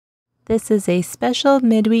This is a special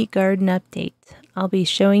midweek garden update. I'll be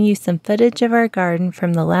showing you some footage of our garden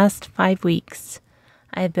from the last 5 weeks.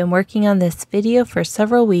 I have been working on this video for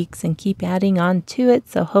several weeks and keep adding on to it,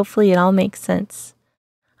 so hopefully it all makes sense.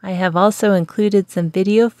 I have also included some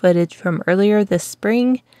video footage from earlier this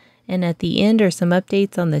spring, and at the end are some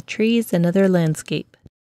updates on the trees and other landscape.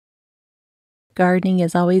 Gardening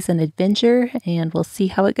is always an adventure, and we'll see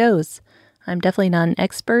how it goes. I'm definitely not an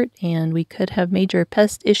expert, and we could have major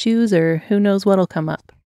pest issues or who knows what'll come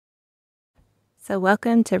up. So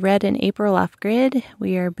welcome to Red and April Off-Grid.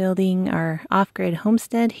 We are building our off-grid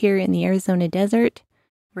homestead here in the Arizona desert.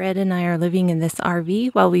 Red and I are living in this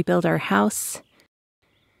RV while we build our house.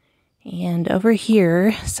 And over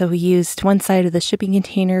here, so we used one side of the shipping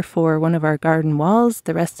container for one of our garden walls.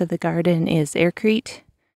 The rest of the garden is aircrete.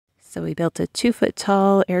 So we built a 2-foot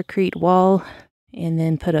tall aircrete wall and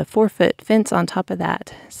then put a 4-foot fence on top of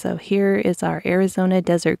that. So here is our Arizona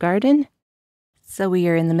desert garden. So we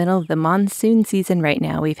are in the middle of the monsoon season right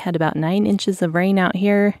now. We've had about 9 inches of rain out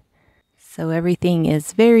here. So everything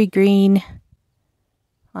is very green.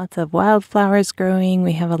 Lots of wildflowers growing.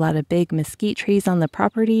 We have a lot of big mesquite trees on the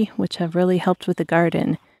property, which have really helped with the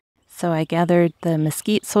garden. So I gathered the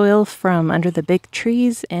mesquite soil from under the big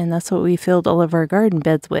trees, and that's what we filled all of our garden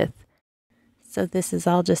beds with. So this is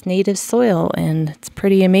all just native soil, and it's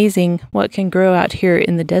pretty amazing what can grow out here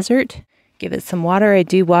in the desert. Give it some water. I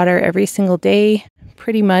do water every single day,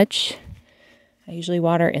 pretty much. I usually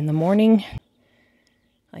water in the morning.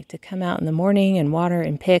 I like to come out in the morning and water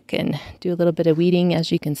and pick and do a little bit of weeding.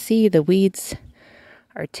 As you can see, the weeds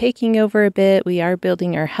are taking over a bit. We are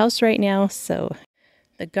building our house right now, so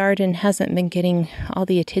the garden hasn't been getting all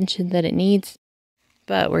the attention that it needs,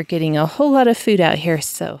 but we're getting a whole lot of food out here,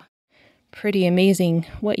 so pretty amazing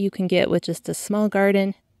what you can get with just a small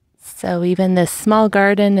garden. So even this small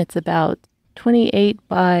garden, it's about 28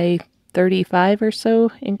 by 35 or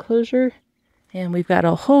so enclosure, and we've got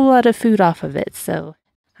a whole lot of food off of it. So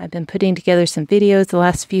I've been putting together some videos the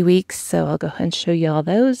last few weeks, so I'll go ahead and show you all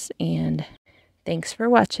those, and thanks for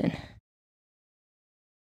watching.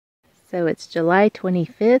 So it's July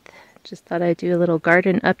 25th. Just thought I'd do a little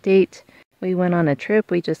garden update. We went on a trip.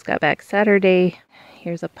 We just got back Saturday.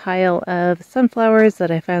 Here's a pile of sunflowers that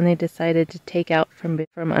I finally decided to take out from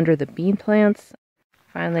under the bean plants.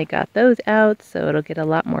 Finally got those out, so it'll get a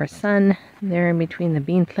lot more sun there in between the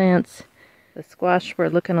bean plants. The squash were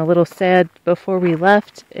looking a little sad before we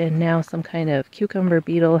left, and now some kind of cucumber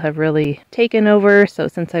beetle have really taken over. So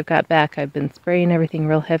since I've got back, I've been spraying everything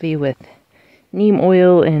real heavy with neem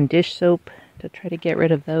oil and dish soap to try to get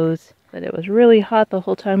rid of those. But it was really hot the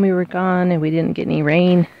whole time we were gone, and we didn't get any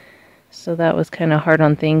rain. So that was kind of hard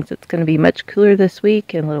on things. It's going to be much cooler this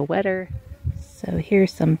week and a little wetter. So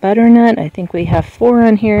here's some butternut. I think we have 4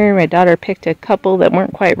 on here. My daughter picked a couple that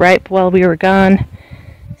weren't quite ripe while we were gone.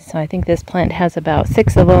 So I think this plant has about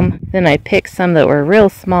 6 of them. Then I picked some that were real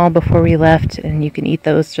small before we left, and you can eat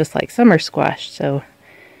those just like summer squash. So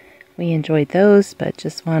we enjoyed those, but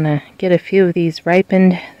just want to get a few of these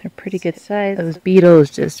ripened. They're pretty good size. Those beetles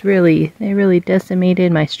just really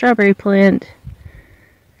decimated my strawberry plant.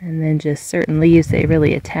 And then just certain leaves they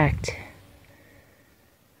really attacked.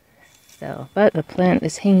 So, but the plant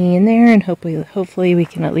is hanging in there, and hopefully we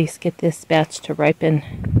can at least get this batch to ripen.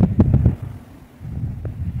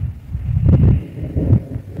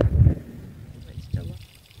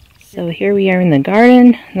 So here we are in the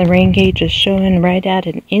garden. The rain gauge is showing right at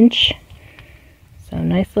 1 inch. So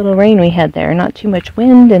nice little rain we had there. Not too much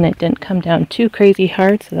wind, and it didn't come down too crazy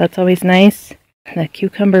hard, so that's always nice. The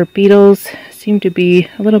cucumber beetles seem to be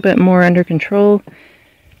a little bit more under control,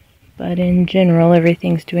 but in general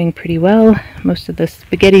everything's doing pretty well. Most of the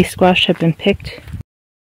spaghetti squash have been picked.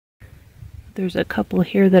 There's a couple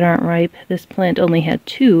here that aren't ripe. This plant only had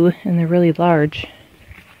 2, and they're really large.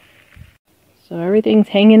 So everything's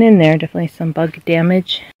hanging in there. Definitely some bug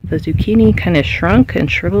damage. The zucchini kind of shrunk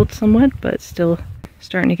and shriveled somewhat, but still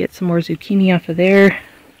starting to get some more zucchini off of there.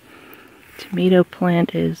 Tomato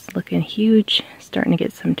plant is looking huge. Starting to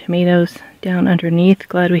get some tomatoes down underneath.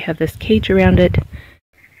 Glad we have this cage around it.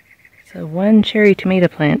 So one cherry tomato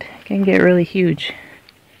plant can get really huge.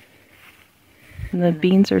 And the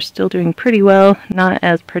beans are still doing pretty well. Not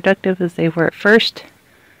as productive as they were at first.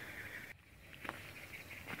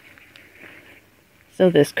 So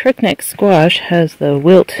this crookneck squash has the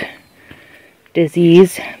wilt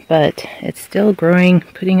disease, but it's still growing,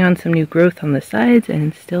 putting on some new growth on the sides,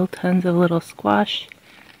 and still tons of little squash.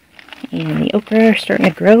 And the okra are starting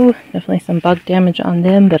to grow. Definitely some bug damage on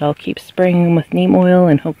them, but I'll keep spraying them with neem oil,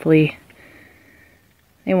 and hopefully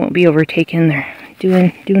they won't be overtaken. They're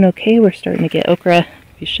doing okay. We're starting to get okra.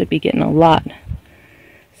 We should be getting a lot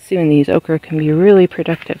soon these okra can be really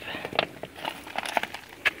productive.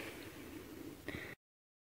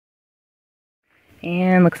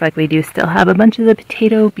 And looks like we do still have a bunch of the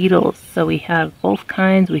potato beetles. So we have both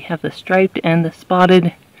kinds. We have the striped and the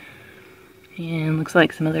spotted. And looks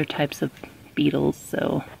like some other types of beetles.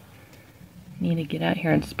 So I need to get out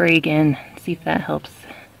here and spray again, see if that helps.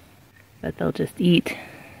 But they'll just eat,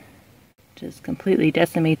 just completely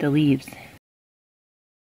decimate the leaves.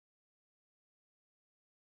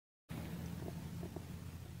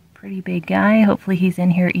 Pretty big guy. Hopefully he's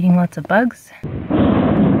in here eating lots of bugs.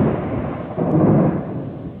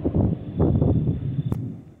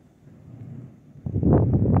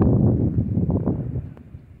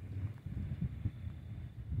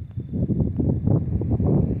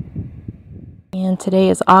 And today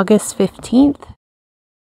is August 15th.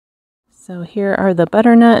 So here are the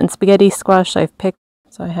butternut and spaghetti squash I've picked.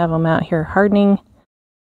 So I have them out here hardening.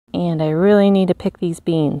 And I really need to pick these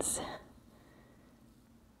beans.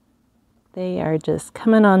 They are just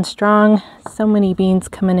coming on strong. So many beans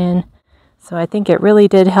coming in. So I think it really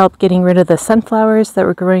did help getting rid of the sunflowers that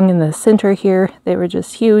were growing in the center here. They were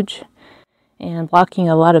just huge and blocking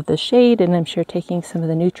a lot of the shade, and I'm sure taking some of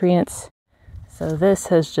the nutrients. So this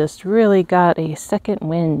has just really got a second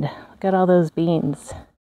wind. Look at all those beans.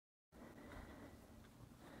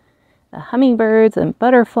 The hummingbirds and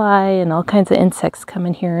butterfly and all kinds of insects come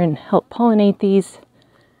in here and help pollinate these.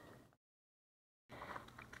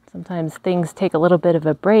 Sometimes things take a little bit of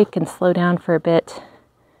a break and slow down for a bit,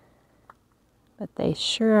 but they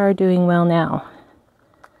sure are doing well now.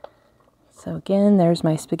 So again, there's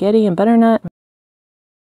my spaghetti and butternut.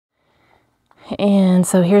 And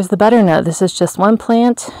so here's the butternut. This is just one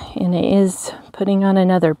plant, and it is putting on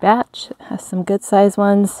another batch. It has some good sized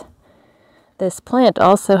ones. This plant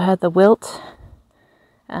also had the wilt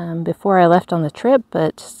before I left on the trip,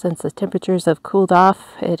 but since the temperatures have cooled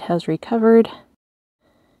off, it has recovered.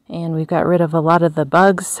 And we've got rid of a lot of the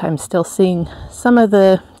bugs. I'm still seeing some of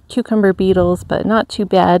the cucumber beetles, but not too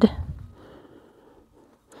bad.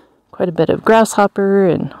 Quite a bit of grasshopper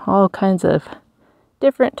and all kinds of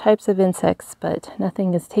different types of insects, but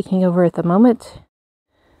nothing is taking over at the moment.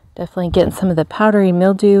 Definitely getting some of the powdery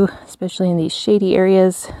mildew, especially in these shady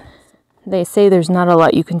areas. They say there's not a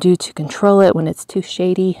lot you can do to control it when it's too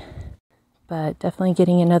shady, but definitely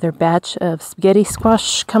getting another batch of spaghetti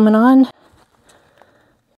squash coming on.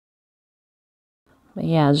 But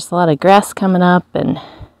yeah, just a lot of grass coming up, and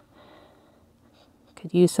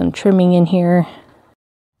could use some trimming in here.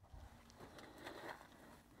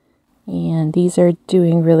 And these are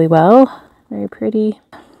doing really well. Very pretty.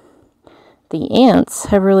 The ants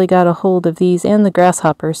have really got a hold of these and the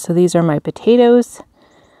grasshoppers. So these are my potatoes.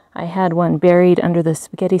 I had one buried under the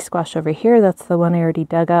spaghetti squash over here. That's the one I already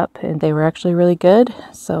dug up, and they were actually really good.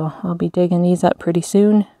 So I'll be digging these up pretty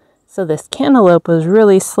soon. So this cantaloupe was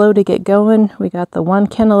really slow to get going. We got the one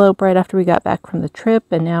cantaloupe right after we got back from the trip,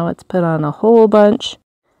 and now it's put on a whole bunch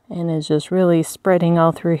and is just really spreading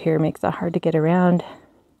all through here. Makes it hard to get around.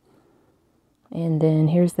 And then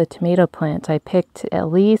here's the tomato plant. I picked at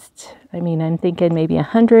least, I'm thinking maybe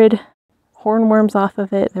 100 hornworms off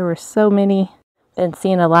of it. There were so many. Been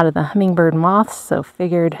seeing a lot of the hummingbird moths, so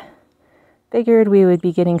figured we would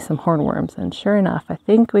be getting some hornworms. And sure enough, I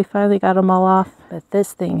think we finally got them all off. But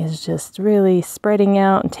this thing is just really spreading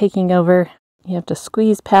out and taking over. You have to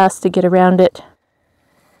squeeze past to get around it.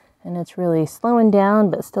 And it's really slowing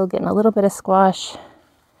down, but still getting a little bit of squash.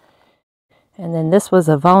 And then this was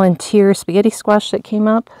a volunteer spaghetti squash that came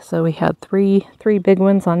up. So we had three big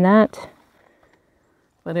ones on that.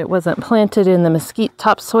 But it wasn't planted in the Mesquite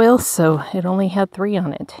topsoil, so it only had 3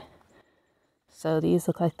 on it. So these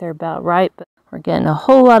look like they're about ripe. We're getting a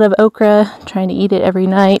whole lot of okra, trying to eat it every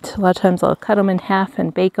night. A lot of times I'll cut them in half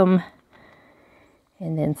and bake them.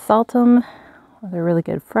 And then salt them. They're really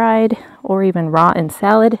good fried or even raw in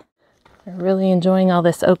salad. I'm really enjoying all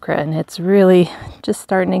this okra, and it's really just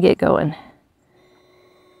starting to get going.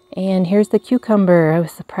 And here's the cucumber. I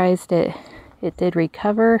was surprised it did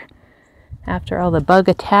recover after all the bug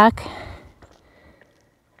attack.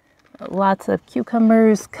 Lots of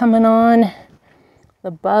cucumbers coming on. The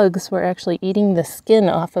bugs were actually eating the skin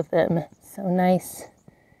off of them. So nice.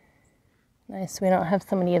 Nice we don't have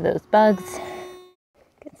so many of those bugs.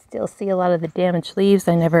 You can still see a lot of the damaged leaves.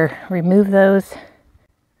 I never remove those.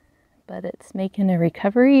 But it's making a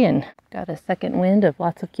recovery and got a second wind of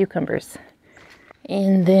lots of cucumbers.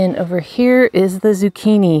 And then over here is the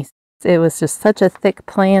zucchini. It was just such a thick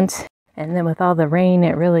plant. And then with all the rain,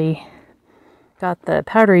 it really got the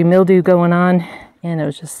powdery mildew going on. And it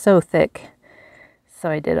was just so thick. So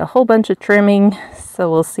I did a whole bunch of trimming.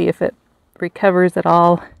 So we'll see if it recovers at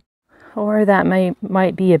all. or that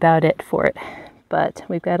might be about it for it. But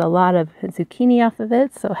we've got a lot of zucchini off of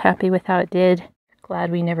it, so happy with how it did.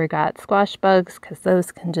 Glad we never got squash bugs, because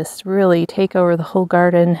those can just really take over the whole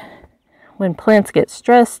garden. When plants get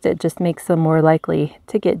stressed, it just makes them more likely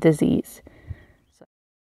to get disease.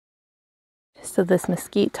 So this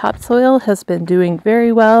mesquite topsoil has been doing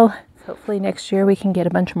very well. Hopefully next year we can get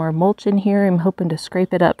a bunch more mulch in here. I'm hoping to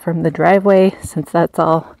scrape it up from the driveway, since that's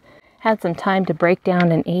all had some time to break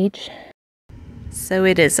down and age. So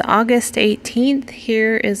it is August 18th.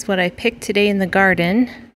 Here is what I picked today in the garden.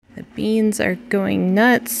 The beans are going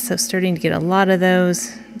nuts, so starting to get a lot of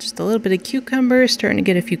those. Just a little bit of cucumber, starting to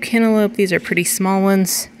get a few cantaloupe. These are pretty small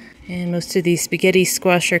ones. And most of these spaghetti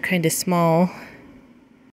squash are kind of small.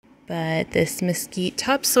 But this mesquite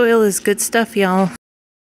topsoil is good stuff, y'all.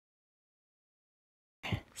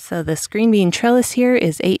 So this green bean trellis here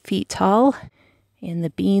is 8 feet tall. And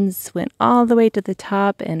the beans went all the way to the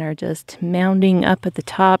top and are just mounding up at the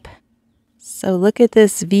top. So look at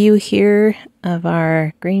this view here of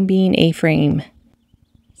our green bean A-frame.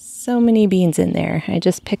 So many beans in there. I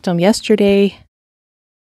just picked them yesterday.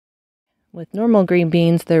 With normal green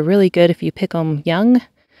beans, they're really good if you pick them young.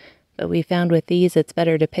 But we found with these, it's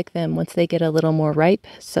better to pick them once they get a little more ripe.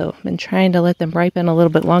 So I've been trying to let them ripen a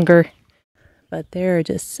little bit longer. But there are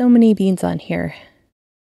just so many beans on here.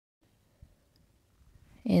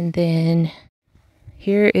 And then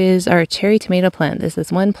here is our cherry tomato plant. This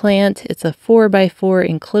is one plant. It's a 4x4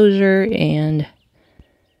 enclosure, and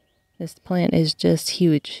this plant is just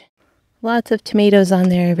huge. Lots of tomatoes on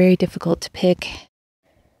there, very difficult to pick.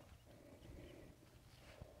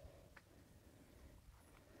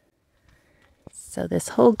 So this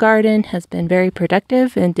whole garden has been very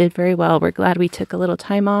productive and did very well. We're glad we took a little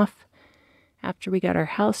time off after we got our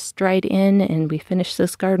house dried in and we finished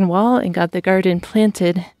this garden wall and got the garden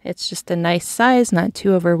planted. It's just a nice size, not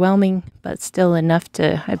too overwhelming, but still enough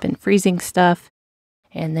to, I've been freezing stuff,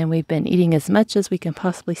 and then we've been eating as much as we can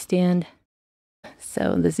possibly stand.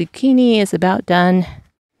 So the zucchini is about done.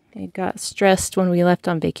 It got stressed when we left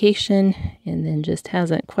on vacation and then just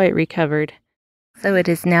hasn't quite recovered. So it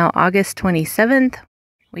is now August 27th.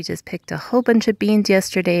 We just picked a whole bunch of beans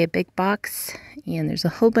yesterday, a big box, and there's a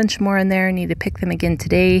whole bunch more in there. I need to pick them again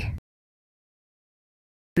today.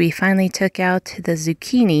 We finally took out the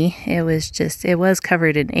zucchini. It was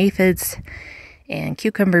covered in aphids and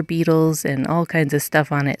cucumber beetles and all kinds of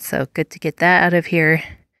stuff on it. So good to get that out of here.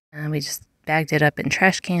 We just bagged it up in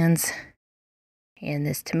trash cans. And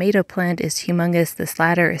this tomato plant is humongous. This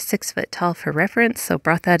ladder is 6 foot tall for reference, so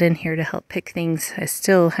brought that in here to help pick things. I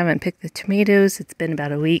still haven't picked the tomatoes. It's been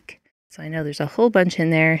about a week, so I know there's a whole bunch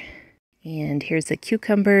in there. And here's the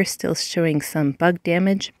cucumber, still showing some bug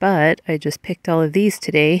damage, but I just picked all of these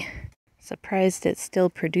today. Surprised it's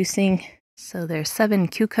still producing. So there's 7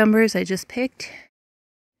 cucumbers I just picked.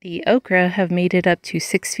 The okra have made it up to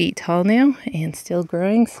 6 feet tall now and still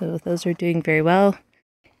growing, so those are doing very well.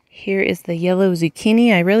 Here is the yellow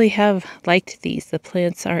zucchini. I really have liked these. The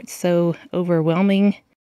plants aren't so overwhelming,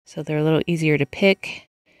 so they're a little easier to pick.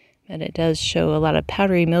 But it does show a lot of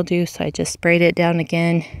powdery mildew, so I just sprayed it down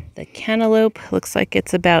again. The cantaloupe looks like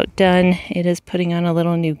it's about done. It is putting on a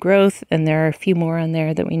little new growth, and there are a few more on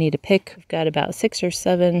there that we need to pick. We've got about 6 or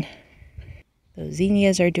 7. Those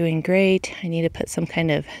zinnias are doing great. I need to put some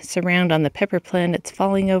kind of surround on the pepper plant. It's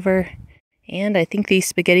falling over. And I think these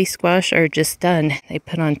spaghetti squash are just done. They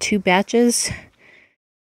put on 2 batches.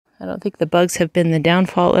 I don't think the bugs have been the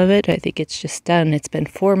downfall of it. I think it's just done. It's been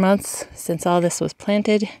 4 months since all this was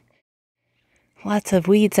planted. Lots of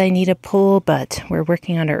weeds I need to pull, but we're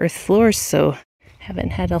working on our earth floors, so haven't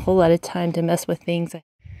had a whole lot of time to mess with things.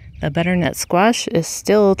 The butternut squash is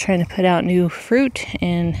still trying to put out new fruit,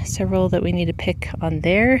 and several that we need to pick on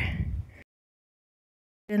there.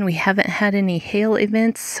 And we haven't had any hail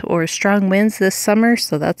events or strong winds this summer,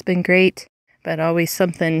 so that's been great, but always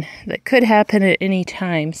something that could happen at any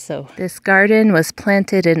time. So this garden was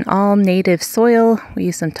planted in all native soil. We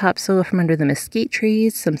used some topsoil from under the mesquite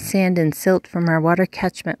trees, some sand and silt from our water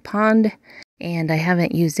catchment pond, and I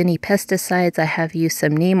haven't used any pesticides. I have used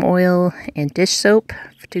some neem oil and dish soap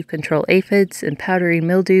to control aphids and powdery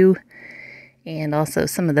mildew, and also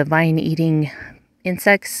some of the vine-eating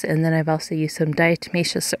insects. And then I've also used some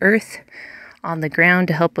diatomaceous earth on the ground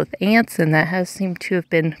to help with ants, and that has seemed to have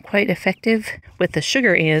been quite effective with the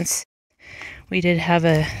sugar ants. We did have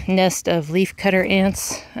a nest of leafcutter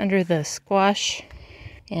ants under the squash,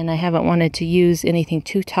 and I haven't wanted to use anything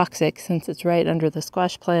too toxic since it's right under the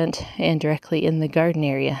squash plant and directly in the garden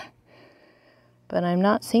area. But I'm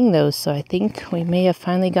not seeing those, so I think we may have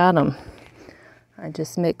finally got them. I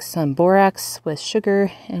just mixed some borax with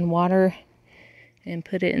sugar and water and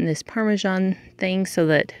put it in this Parmesan thing so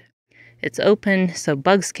that it's open so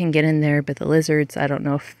bugs can get in there, but the lizards, I don't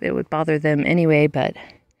know if it would bother them anyway, but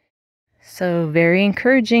so very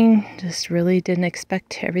encouraging. Just really didn't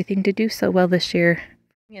expect everything to do so well this year.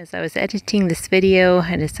 As I was editing this video,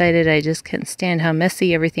 I decided I just couldn't stand how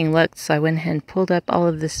messy everything looked, so I went ahead and pulled up all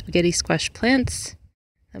of the spaghetti squash plants.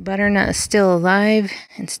 The butternut is still alive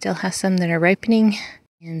and still has some that are ripening.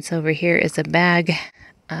 And so over here is a bag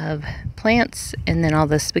of plants and then all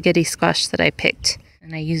the spaghetti squash that I picked.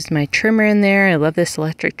 And I used my trimmer in there. I love this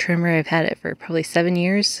electric trimmer. I've had it for probably 7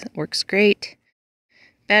 years. It works great.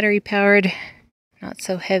 Battery powered, not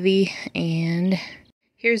so heavy. And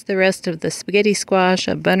here's the rest of the spaghetti squash,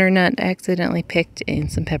 a butternut I accidentally picked, and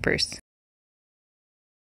some peppers.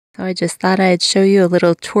 So I just thought I'd show you a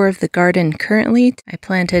little tour of the garden currently. I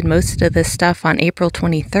planted most of this stuff on April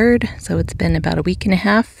 23rd, so it's been about a week and a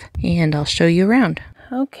half, and I'll show you around.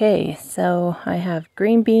 Okay, so I have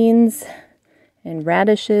green beans and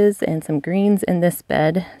radishes and some greens in this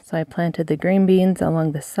bed. So I planted the green beans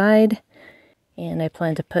along the side, and I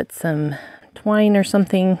plan to put some twine or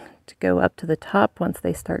something to go up to the top once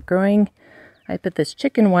they start growing. I put this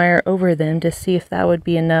chicken wire over them to see if that would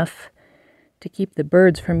be enough to keep the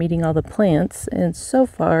birds from eating all the plants, and so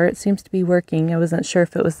far it seems to be working. I wasn't sure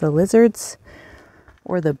if it was the lizards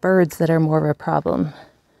or the birds that are more of a problem.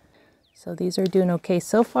 So these are doing okay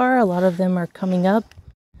so far. A lot of them are coming up.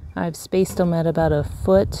 I've spaced them at about a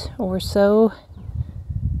foot or so.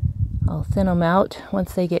 I'll thin them out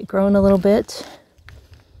once they get grown a little bit,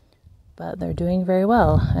 but they're doing very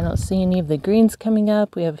well. I don't see any of the greens coming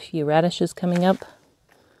up. We have a few radishes coming up,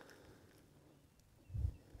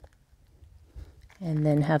 and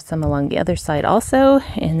then have some along the other side also.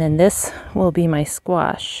 And then this will be my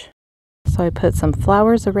squash. So I put some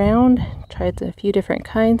flowers around, tried a few different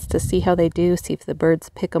kinds to see how they do, see if the birds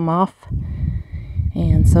pick them off.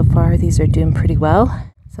 And so far these are doing pretty well.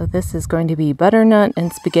 So this is going to be butternut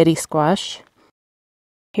and spaghetti squash.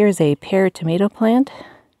 Here's a pear tomato plant.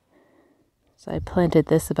 So I planted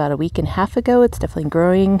this about a week and a half ago. It's definitely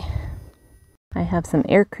growing. I have some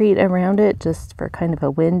aircrete around it just for kind of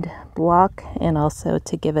a wind block and also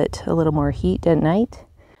to give it a little more heat at night.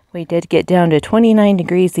 We did get down to 29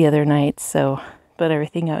 degrees the other night, but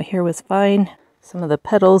everything out here was fine. Some of the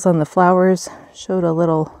petals on the flowers showed a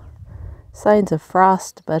little signs of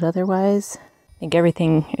frost, but otherwise I think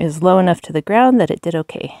everything is low enough to the ground that it did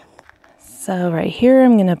okay. So right here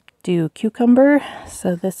I'm going to do cucumber.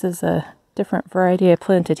 So this is a different variety I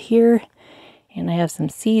planted here, and I have some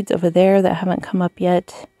seeds over there that haven't come up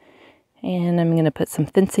yet, and I'm going to put some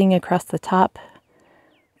fencing across the top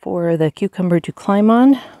for the cucumber to climb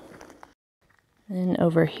on. And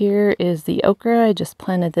over here is the okra. I just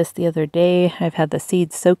planted this the other day. I've had the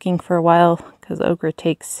seeds soaking for a while because okra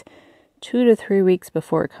takes 2 to 3 weeks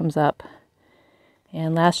before it comes up.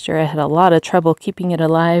 And last year I had a lot of trouble keeping it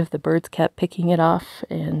alive. The birds kept picking it off,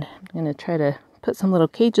 and I'm going to try to put some little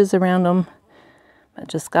cages around them. I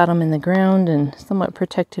just got them in the ground and somewhat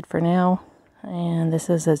protected for now. And this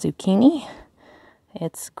is a zucchini.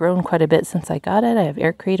 It's grown quite a bit since I got it. I have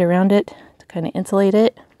aircrete around it to kind of insulate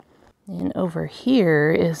it. And over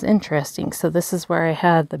here is interesting. So this is where I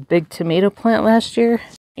had the big tomato plant last year,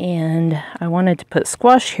 and I wanted to put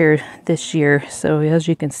squash here this year. So as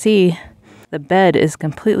you can see, the bed is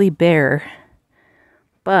completely bare,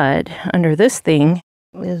 but under this thing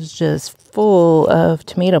is just full of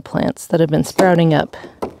tomato plants that have been sprouting up.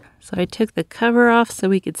 So I took the cover off so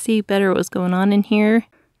we could see better what was going on in here.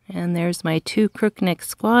 And there's my 2 crookneck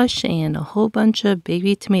squash and a whole bunch of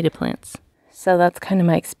baby tomato plants. So that's kind of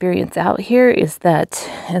my experience out here, is that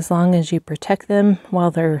as long as you protect them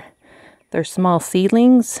while they're small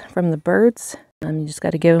seedlings from the birds, you just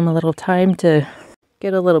got to give them a little time to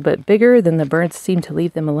get a little bit bigger, then the birds seem to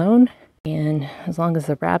leave them alone. And as long as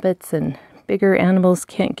the rabbits and bigger animals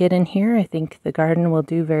can't get in here, I think the garden will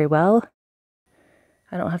do very well.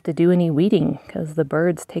 I don't have to do any weeding because the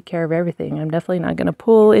birds take care of everything. I'm definitely not going to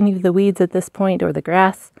pull any of the weeds at this point, or the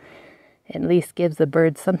grass. It at least gives the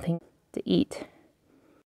birds something to eat.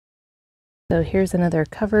 So here's another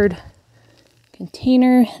covered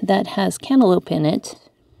container that has cantaloupe in it.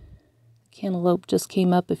 Cantaloupe just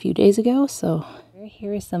came up a few days ago, so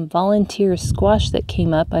here is some volunteer squash that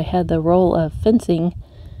came up. I had the roll of fencing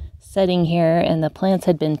setting here, and the plants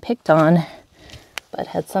had been picked on, but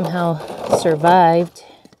had somehow survived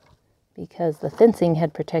because the fencing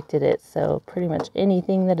had protected it. So pretty much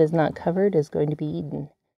anything that is not covered is going to be eaten.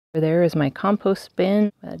 There is my compost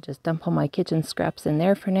bin. I just dump all my kitchen scraps in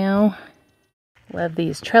there for now. Love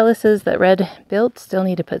these trellises that Red built. Still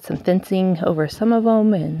need to put some fencing over some of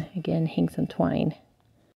them, and again hang some twine.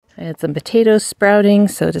 I had some potatoes sprouting,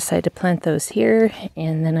 so decided to plant those here,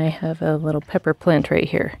 and then I have a little pepper plant right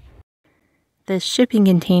here. This shipping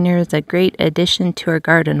container is a great addition to our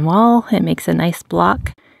garden wall. It makes a nice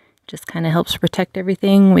block, just kind of helps protect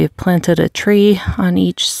everything. We've planted a tree on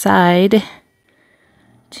each side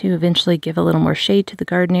to eventually give a little more shade to the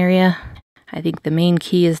garden area. I think the main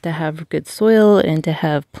key is to have good soil and to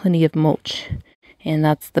have plenty of mulch. And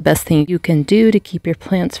that's the best thing you can do to keep your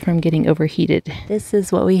plants from getting overheated. This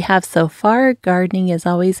is what we have so far. Gardening is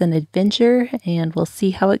always an adventure, and we'll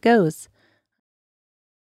see how it goes.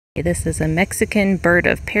 This is a Mexican bird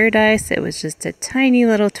of paradise. It was just a tiny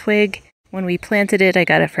little twig. When we planted it, I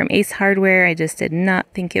got it from Ace Hardware. I just did not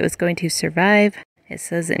think it was going to survive. It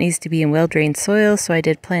says it needs to be in well-drained soil, so I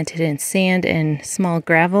did plant it in sand and small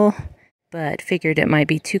gravel, but figured it might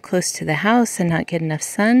be too close to the house and not get enough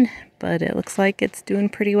sun. But it looks like it's doing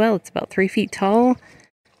pretty well. It's about 3 feet tall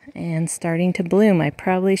and starting to bloom. I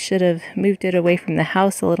probably should have moved it away from the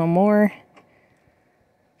house a little more,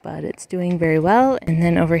 but it's doing very well. And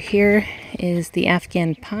then over here is the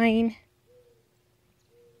Afghan pine.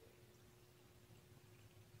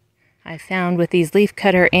 I found with these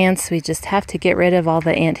leafcutter ants, we just have to get rid of all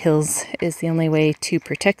the anthills is the only way to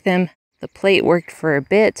protect them. The plate worked for a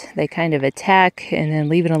bit. They kind of attack and then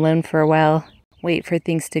leave it alone for a while. Wait for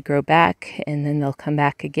things to grow back, and then they'll come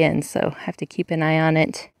back again, so have to keep an eye on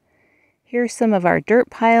it. Here's some of our dirt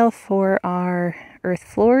pile for our earth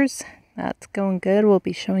floors. That's going good. We'll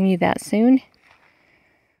be showing you that soon.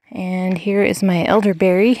 And here is my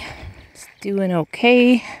elderberry. It's doing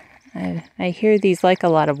okay. I hear these like a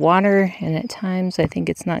lot of water, and at times I think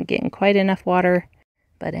it's not getting quite enough water,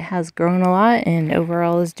 but it has grown a lot and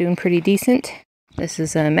overall is doing pretty decent. This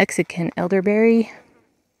is a Mexican elderberry.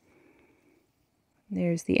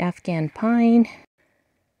 There's the Afghan pine.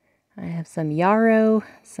 I have some yarrow,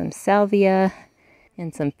 some salvia,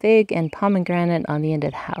 and some fig and pomegranate on the end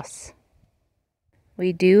of the house.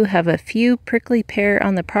 We do have a few prickly pear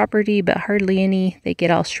on the property, but hardly any. They get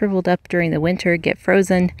all shriveled up during the winter, get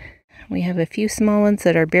frozen. We have a few small ones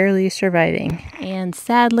that are barely surviving. And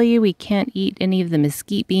sadly, we can't eat any of the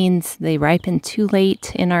mesquite beans. They ripen too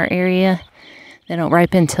late in our area. They don't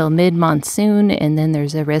ripen till mid-monsoon, and then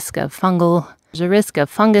there's a risk of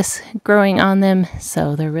fungus growing on them,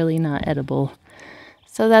 so they're really not edible.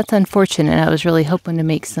 So that's unfortunate. I was really hoping to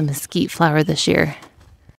make some mesquite flour this year.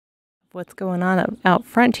 What's going on out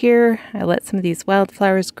front here? I let some of these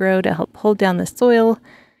wildflowers grow to help hold down the soil.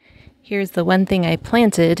 Here's the one thing I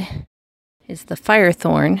planted is the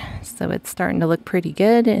firethorn, so it's starting to look pretty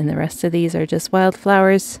good, and the rest of these are just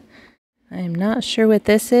wildflowers. I'm not sure what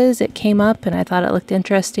this is. It came up and I thought it looked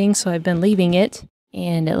interesting, so I've been leaving it,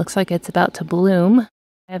 and it looks like it's about to bloom.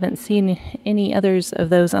 I haven't seen any others of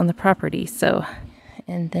those on the property, so.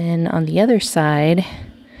 And then on the other side,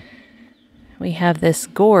 we have this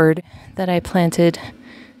gourd that I planted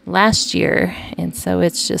last year, and so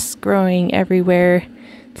it's just growing everywhere.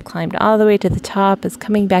 It's climbed all the way to the top, it's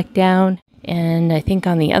coming back down, and I think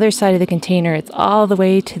on the other side of the container, it's all the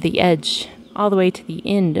way to the edge, all the way to the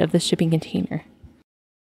end of the shipping container.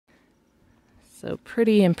 So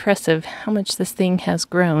pretty impressive how much this thing has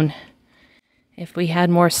grown. If we had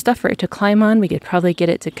more stuff for it to climb on, we could probably get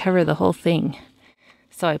it to cover the whole thing.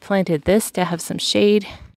 So I planted this to have some shade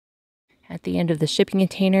at the end of the shipping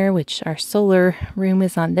container, which our solar room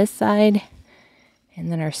is on this side,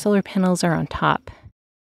 and then our solar panels are on top.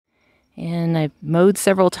 And I've mowed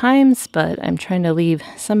several times, but I'm trying to leave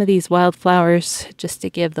some of these wildflowers just to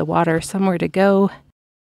give the water somewhere to go.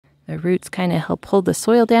 The roots kind of help hold the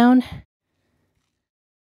soil down.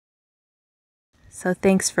 So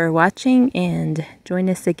thanks for watching, and join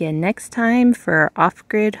us again next time for our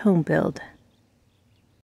off-grid home build.